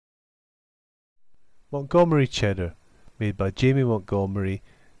Montgomery Cheddar, made by Jamie Montgomery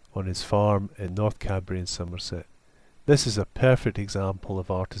on his farm in North Cadbury in Somerset. This is a perfect example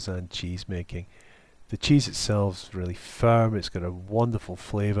of artisan cheese making. The cheese itself is really firm, it's got a wonderful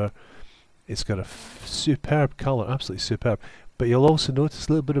flavour, it's got a superb colour, absolutely superb. But you'll also notice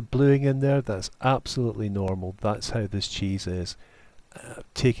a little bit of bluing in there. That's absolutely normal. That's how this cheese is.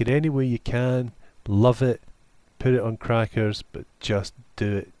 Take it any way you can, love it, put it on crackers, but just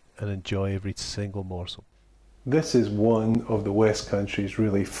do it and enjoy every single morsel. This is one of the West Country's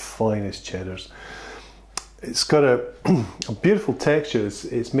really finest cheddars. It's got a beautiful texture.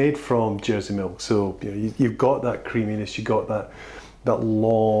 It's made from Jersey milk, so you've got that creaminess, you've got that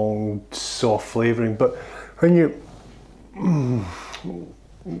long, soft flavouring. But when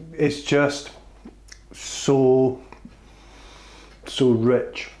it's just so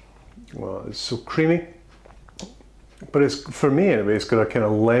rich. Well, it's so creamy. But it's, for me anyway, it's got a kind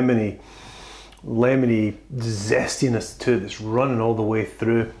of lemony zestiness to it that's running all the way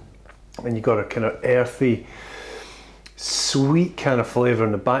through, and you've got a kind of earthy, sweet kind of flavour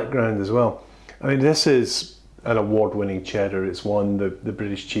in the background as well. I mean, this is an award-winning cheddar. It's won the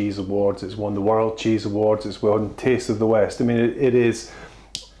British Cheese Awards, it's won the World Cheese Awards, it's won Taste of the West. I mean, it is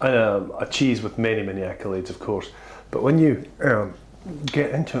a cheese with many accolades, of course. But when you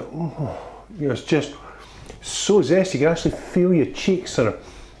get into it, it's just so zesty. You can actually feel your cheeks sort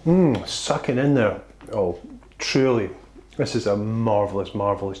of sucking in there. Oh, truly, this is a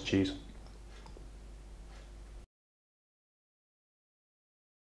marvellous cheese.